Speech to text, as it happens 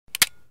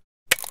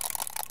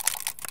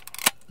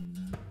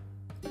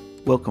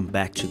Welcome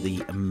back to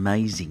the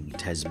amazing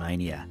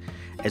Tasmania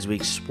as we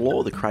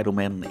explore the Cradle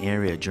Mountain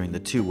area during the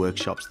 2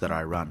 workshops that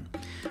I run.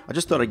 I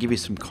just thought I'd give you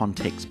some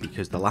context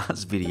because the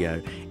last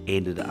video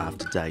ended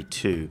after day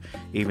 2,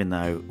 even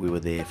though we were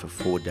there for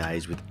 4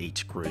 days with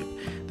each group.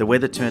 The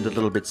weather turned a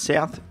little bit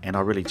south and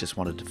I really just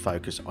wanted to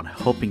focus on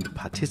helping the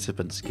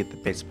participants get the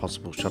best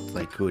possible shot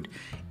they could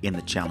in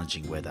the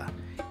challenging weather.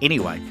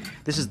 Anyway,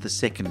 this is the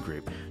second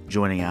group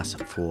joining us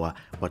for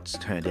what's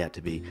turned out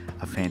to be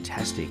a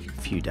fantastic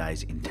few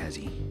days in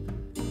Tassie.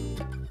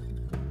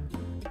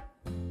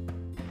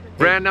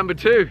 Round number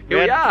 2,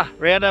 here we are.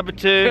 Round number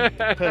 2.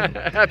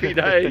 Happy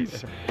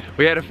days.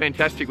 We had a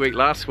fantastic week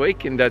last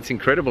week and that's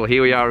incredible.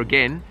 Here we are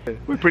again.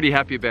 We're pretty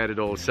happy about it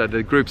all. So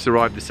the groups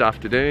arrived this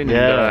afternoon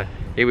and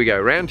here we go,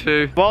 round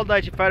 2. Wild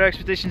Nature Photo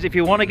Expeditions, if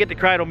you want to get to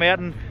Cradle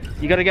Mountain,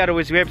 you got to go to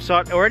his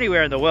website or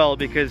anywhere in the world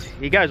because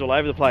he goes all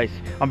over the place.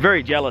 I'm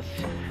very jealous.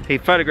 He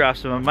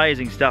photographs some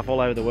amazing stuff all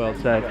over the world,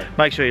 so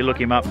make sure you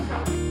look him up.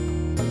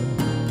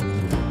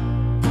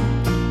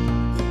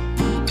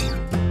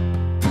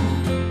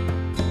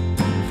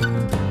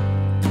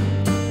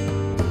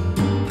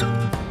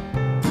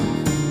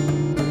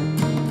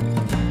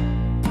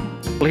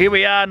 Well, here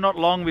we are not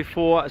long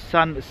before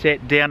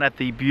sunset down at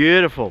the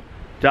beautiful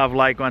Dove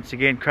Lake once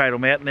again, Cradle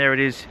Mountain. There it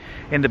is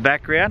in the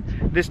background.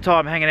 This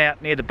time hanging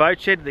out near the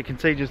boat shed that you can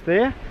see just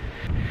there.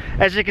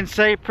 As you can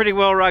see, pretty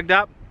well rugged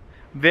up,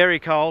 very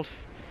cold.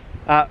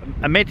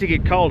 I'm meant to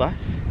get colder,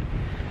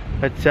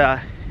 but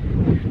a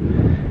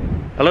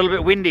little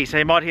bit windy, so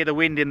you might hear the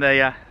wind in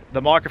the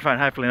microphone,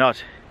 hopefully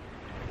not.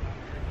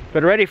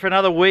 But ready for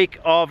another week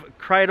of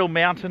Cradle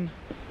Mountain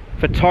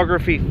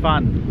photography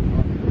fun.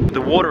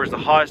 The water is the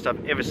highest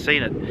I've ever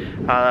seen it.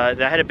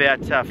 They had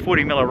about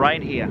 40 mil of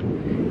rain here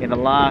in the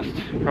last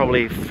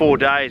probably 4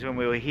 days when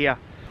we were here,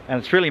 and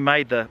it's really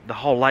made the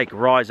whole lake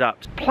rise up.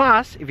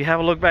 Plus, if you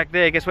have a look back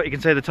there, guess what you can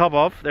see the top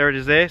of? There it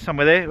is there,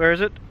 somewhere there. Where is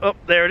it? Oh,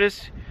 there it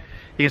is.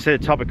 You can see the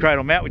top of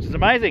Cradle Mountain, which is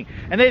amazing.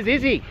 And there's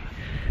Izzy,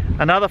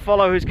 another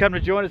follower who's come to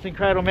join us in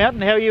Cradle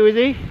Mountain. How are you,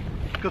 Izzy?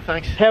 Good,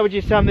 thanks. How would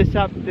you sum this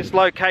up, this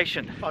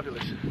location?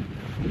 Fabulous.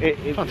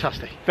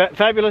 Fantastic.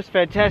 Fabulous,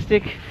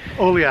 fantastic.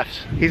 All the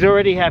F's. He's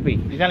already happy.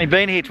 He's only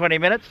been here 20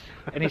 minutes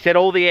and he said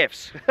all the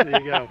F's.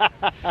 There you go.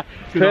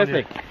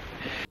 Perfect.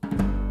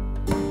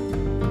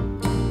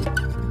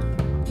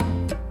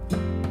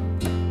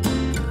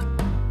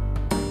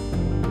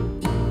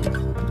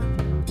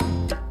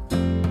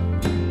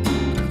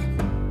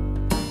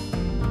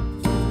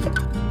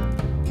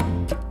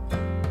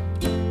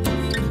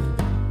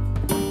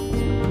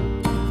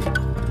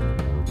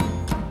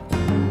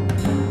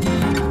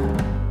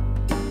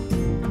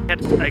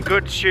 A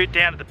good shoot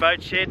down at the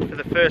boat shed for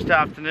the first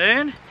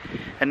afternoon,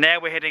 and now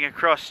we're heading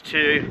across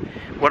to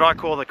what I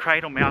call the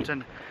Cradle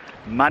Mountain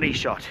money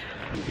shot.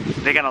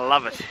 They're going to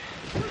love it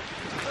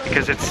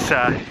because it's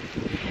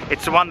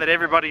the one that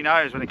everybody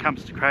knows when it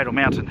comes to Cradle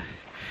Mountain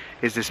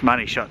is this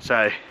money shot,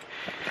 so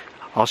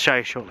I'll show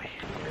you shortly.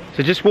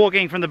 So just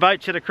walking from the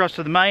boat shed across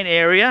to the main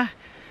area,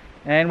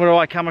 and what do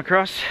I come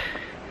across?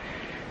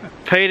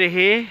 Peter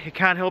here, he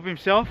can't help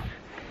himself,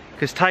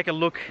 because take a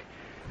look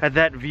at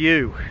that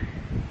view.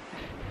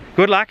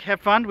 Good luck, have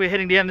fun, we're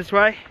heading down this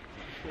way.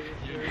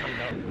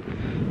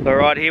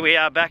 Alright, here we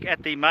are back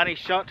at the money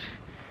shot.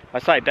 I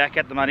say back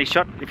at the money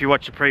shot, if you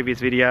watch the previous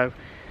video,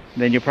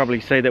 then you'll probably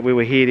see that we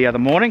were here the other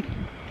morning.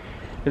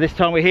 But this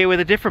time we're here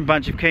with a different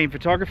bunch of keen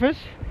photographers.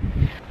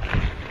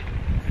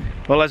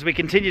 Well, as we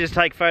continue to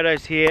take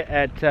photos here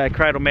at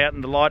Cradle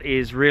Mountain, the light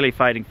is really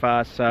fading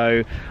fast,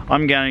 so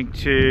I'm going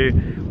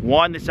to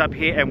wind this up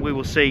here and we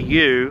will see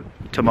you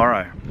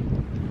tomorrow.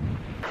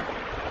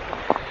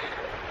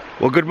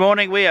 Well, good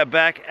morning. We are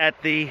back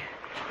at the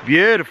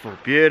beautiful,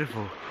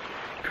 beautiful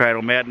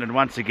Cradle Mountain, and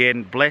once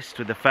again blessed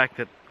with the fact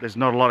that there's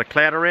not a lot of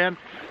cloud around.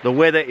 The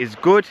weather is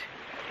good.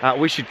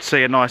 We should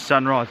see a nice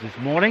sunrise this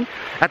morning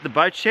at the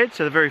boat shed,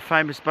 so the very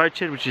famous boat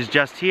shed, which is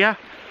just here.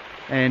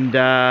 And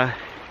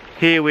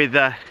here with,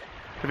 if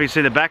you can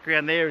see the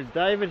background there, is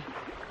David.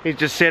 He's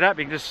just set up.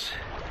 You can just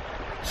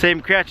see him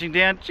crouching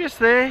down just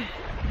there,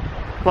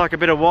 like a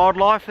bit of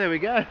wildlife. There we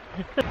go.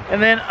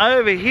 And then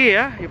over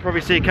here, you'll probably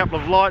see a couple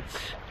of lights.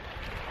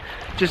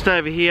 Just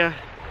over here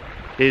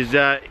is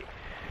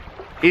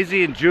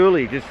Izzy and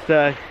Julie just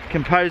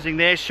composing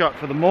their shot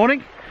for the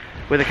morning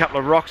with a couple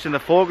of rocks in the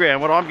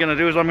foreground. What I'm going to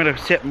do is I'm going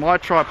to set my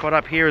tripod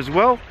up here as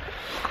well,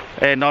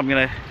 and I'm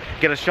going to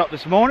get a shot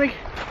this morning.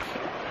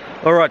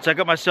 Alright, so I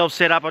got myself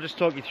set up. I'll just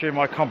talk you through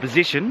my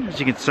composition. As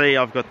you can see,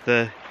 I've got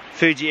the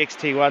Fuji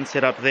X-T1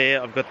 set up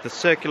there. I've got the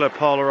circular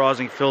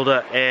polarizing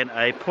filter and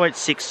a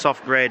 0.6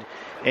 soft grade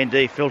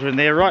ND filter in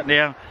there. Right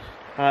now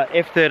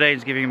F13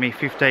 is giving me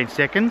 15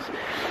 seconds.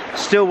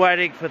 Still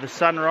waiting for the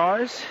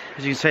sunrise.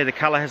 As you can see, the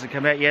colour hasn't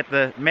come out yet.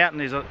 The mountain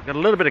has got a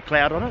little bit of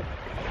cloud on it,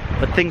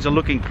 but things are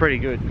looking pretty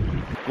good.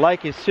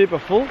 Lake is super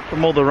full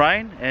from all the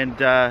rain, and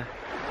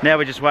now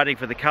we're just waiting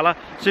for the colour.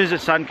 As soon as the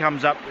sun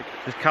comes up,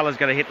 the colour's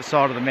going to hit the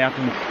side of the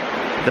mountain,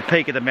 the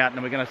peak of the mountain,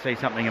 and we're going to see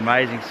something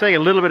amazing. See a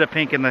little bit of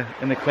pink in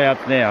the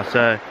clouds now,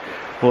 so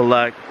we'll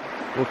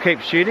we'll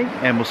keep shooting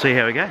and we'll see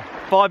how we go.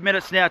 5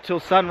 minutes now till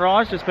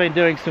sunrise. Just been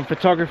doing some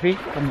photography.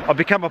 I've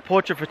become a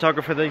portrait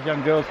photographer, these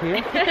young girls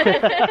here.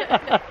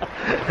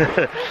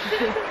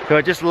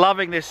 We're just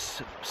loving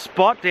this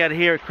spot down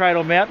here at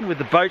Cradle Mountain with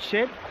the boat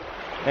shed.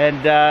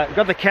 And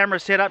got the camera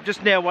set up,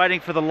 just now waiting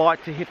for the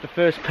light to hit the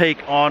first peak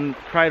on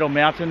Cradle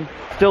Mountain.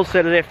 Still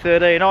set at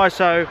f13,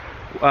 ISO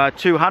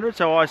 200,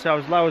 so ISO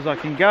as low as I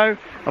can go.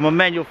 I'm on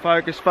manual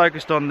focus,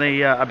 focused on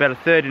the about a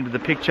third into the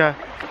picture.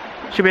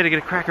 Should be able to get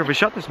a cracker of a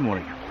shot this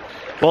morning.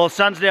 Well, the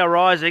sun's now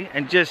rising,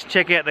 and just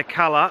check out the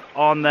colour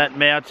on that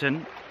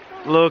mountain.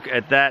 Look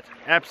at that,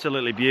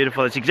 absolutely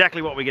beautiful. It's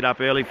exactly what we get up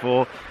early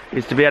for,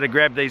 is to be able to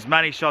grab these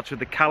money shots with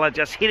the colour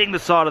just hitting the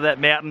side of that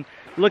mountain,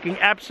 looking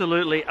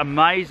absolutely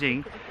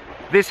amazing.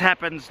 This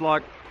happens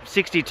like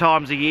 60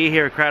 times a year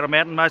here at Cradle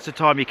Mountain. Most of the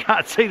time you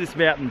can't see this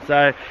mountain,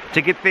 so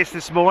to get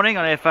this morning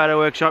on our photo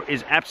workshop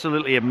is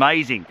absolutely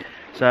amazing.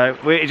 So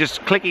we're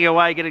just clicking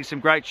away, getting some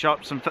great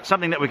shots,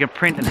 something that we can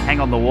print and hang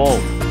on the wall.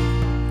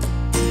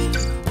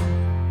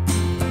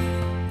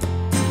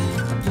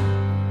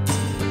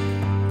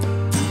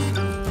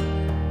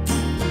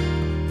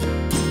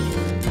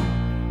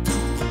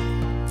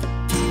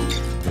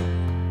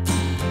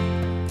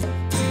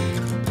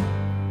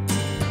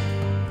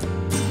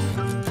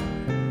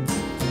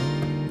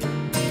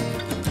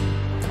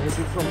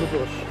 From the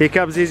bush. Here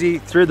comes Izzy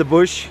through the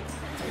bush.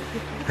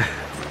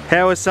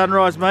 How was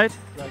sunrise, mate?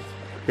 Great.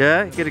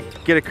 Yeah,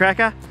 get a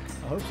cracker?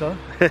 I hope so.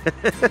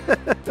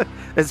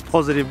 That's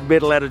positive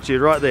mental attitude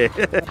right there.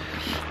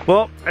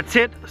 Well, that's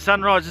it.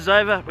 Sunrise is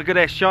over. We got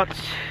our shots.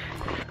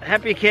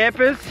 Happy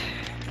campers.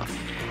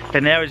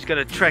 And now we're just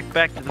going to trek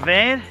back to the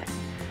van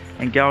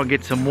and go and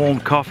get some warm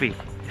coffee.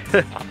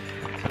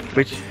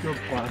 Which, Good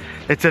plan.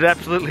 it's an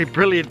absolutely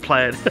brilliant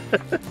plan.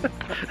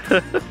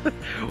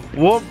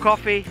 Warm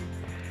coffee,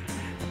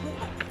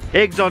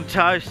 eggs on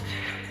toast,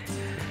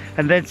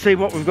 and then see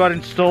what we've got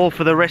in store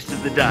for the rest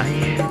of the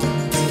day.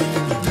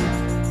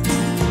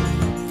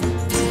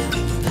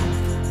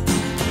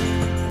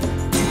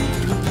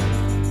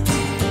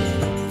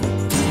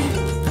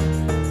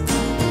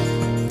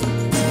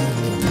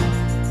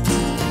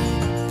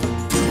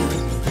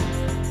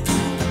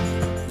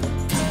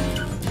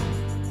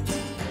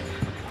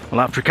 Well,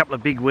 after a couple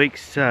of big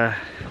weeks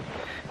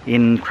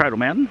in Cradle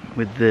Mountain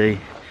with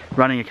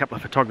running a couple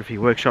of photography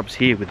workshops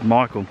here with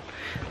Michael,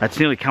 it's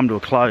nearly come to a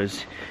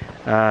close.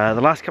 The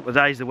last couple of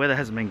days the weather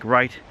hasn't been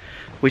great,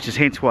 which is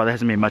hence why there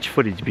hasn't been much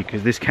footage,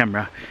 because this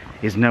camera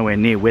is nowhere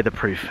near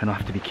weatherproof and I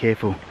have to be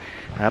careful.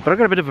 But I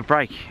got a bit of a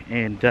break,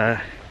 and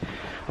I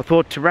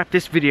thought to wrap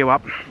this video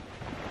up,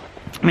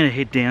 I'm going to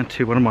head down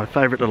to one of my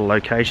favourite little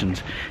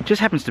locations. It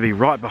just happens to be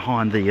right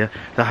behind the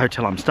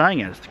hotel I'm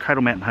staying at. It's the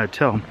Cradle Mountain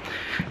Hotel,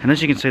 and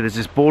as you can see there's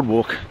this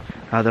boardwalk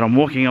that I'm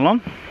walking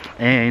along,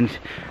 and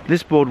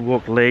this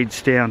boardwalk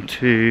leads down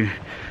to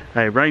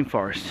a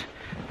rainforest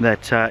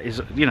that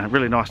is, you know,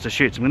 really nice to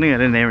shoot. So I'm going to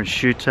go in there and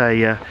shoot a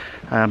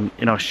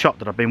you know, a shot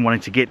that I've been wanting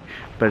to get,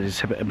 but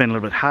it's been a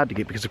little bit hard to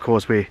get because of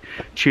course we're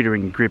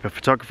tutoring a group of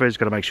photographers.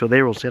 Got to make sure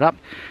they're all set up,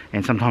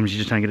 and sometimes you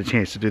just don't get a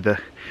chance to do the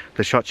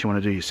shots you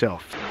want to do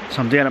yourself.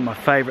 So I'm down at my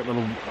favourite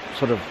little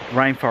sort of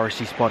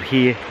rainforesty spot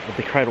here at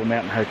the Cradle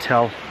Mountain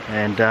Hotel,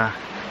 and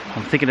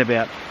I'm thinking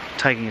about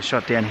taking a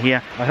shot down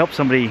here. I helped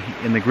somebody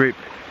in the group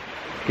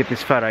get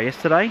this photo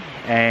yesterday,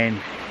 and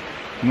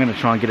I'm going to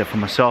try and get it for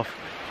myself.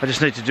 I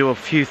just need to do a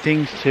few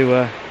things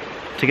to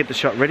get the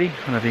shot ready. I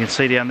don't know if you can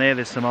see down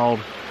there's some old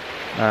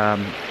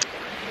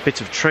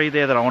bits of tree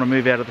there that I want to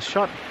move out of the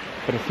shot,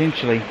 but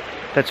essentially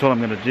that's all I'm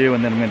going to do,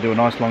 and then I'm going to do a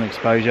nice long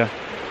exposure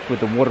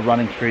with the water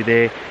running through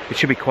there. It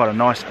should be quite a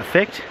nice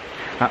effect.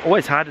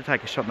 Always hard to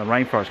take a shot in the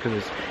rainforest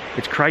because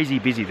it's crazy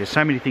busy. There's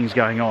so many things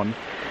going on,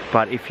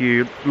 but if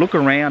you look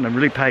around and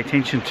really pay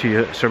attention to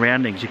your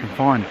surroundings, you can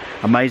find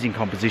amazing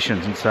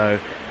compositions. And so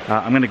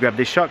I'm going to grab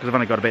this shot because I've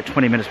only got about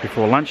 20 minutes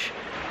before lunch.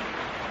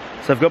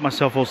 So I've got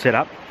myself all set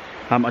up.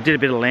 I did a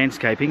bit of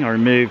landscaping. I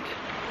removed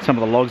some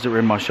of the logs that were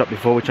in my shot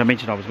before, which I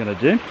mentioned I was going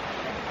to do.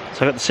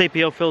 So I've got the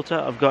CPL filter,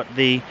 I've got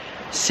the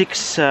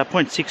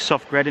 0.6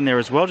 soft grad in there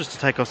as well, just to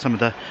take off some of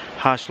the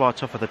harsh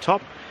lights off at the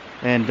top.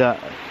 And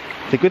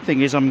the good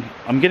thing is I'm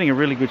getting a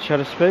really good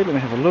shutter speed. Let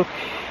me have a look.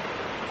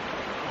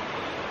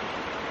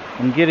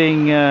 I'm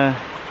getting, at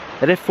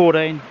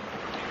f14,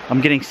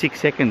 I'm getting 6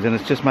 seconds, and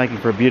it's just making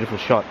for a beautiful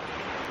shot.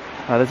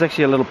 There's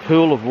actually a little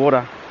pool of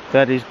water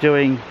that is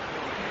doing,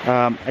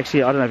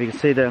 actually I don't know if you can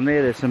see down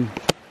there, there's some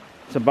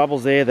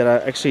bubbles there that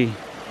are actually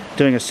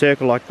doing a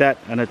circle like that,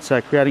 and it's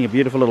creating a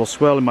beautiful little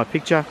swirl in my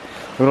picture.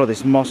 I've got all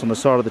this moss on the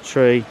side of the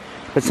tree,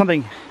 but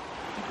something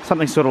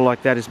sort of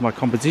like that is my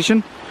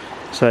composition.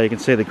 So you can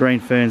see the green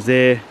ferns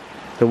there,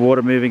 the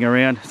water moving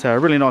around. So a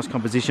really nice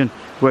composition,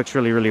 works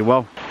really, really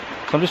well.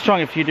 So I'm just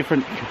trying a few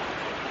different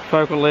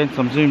focal lengths.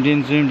 I'm zoomed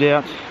in, zoomed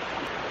out.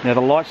 Now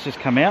the lights just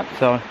come out,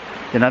 so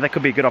you know that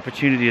could be a good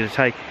opportunity to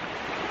take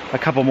a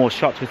couple more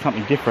shots with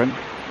something different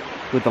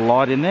with the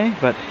light in there.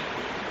 But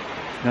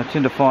you know, I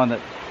tend to find that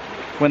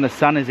when the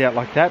sun is out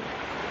like that,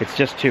 it's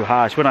just too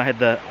harsh. When I had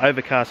the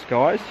overcast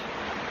skies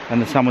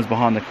and the sun was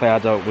behind the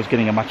clouds, I was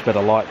getting a much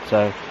better light.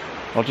 So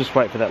I'll just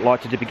wait for that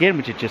light to dip again,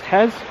 which it just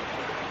has.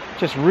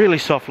 Just really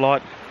soft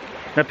light.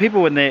 Now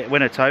people when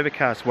it's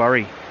overcast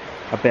worry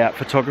about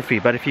photography,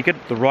 but if you get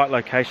the right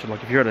location,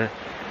 like if you're at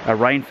a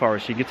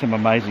rainforest, you get some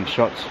amazing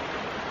shots.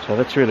 So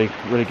that's really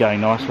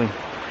going nicely.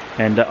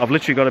 And I've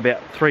literally got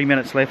about 3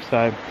 minutes left, so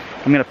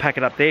I'm going to pack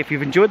it up there. If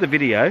you've enjoyed the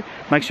video,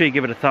 make sure you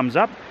give it a thumbs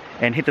up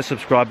and hit the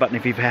subscribe button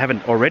if you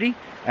haven't already,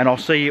 and I'll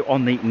see you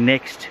on the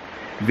next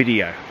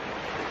video.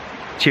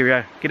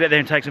 Cheerio. Get out there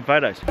and take some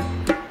photos.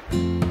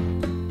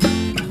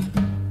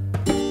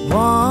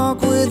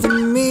 Walk with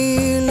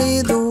me,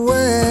 lead the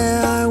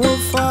way, I will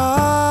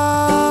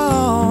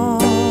follow.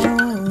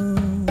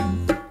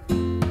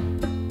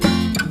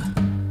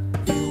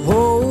 You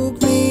woke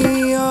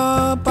me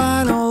up,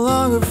 I no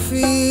longer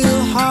feel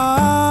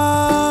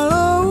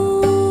hollow.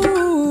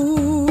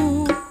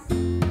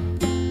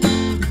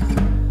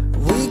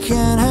 We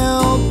can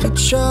help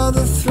each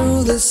other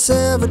through this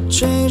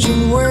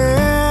ever-changing world.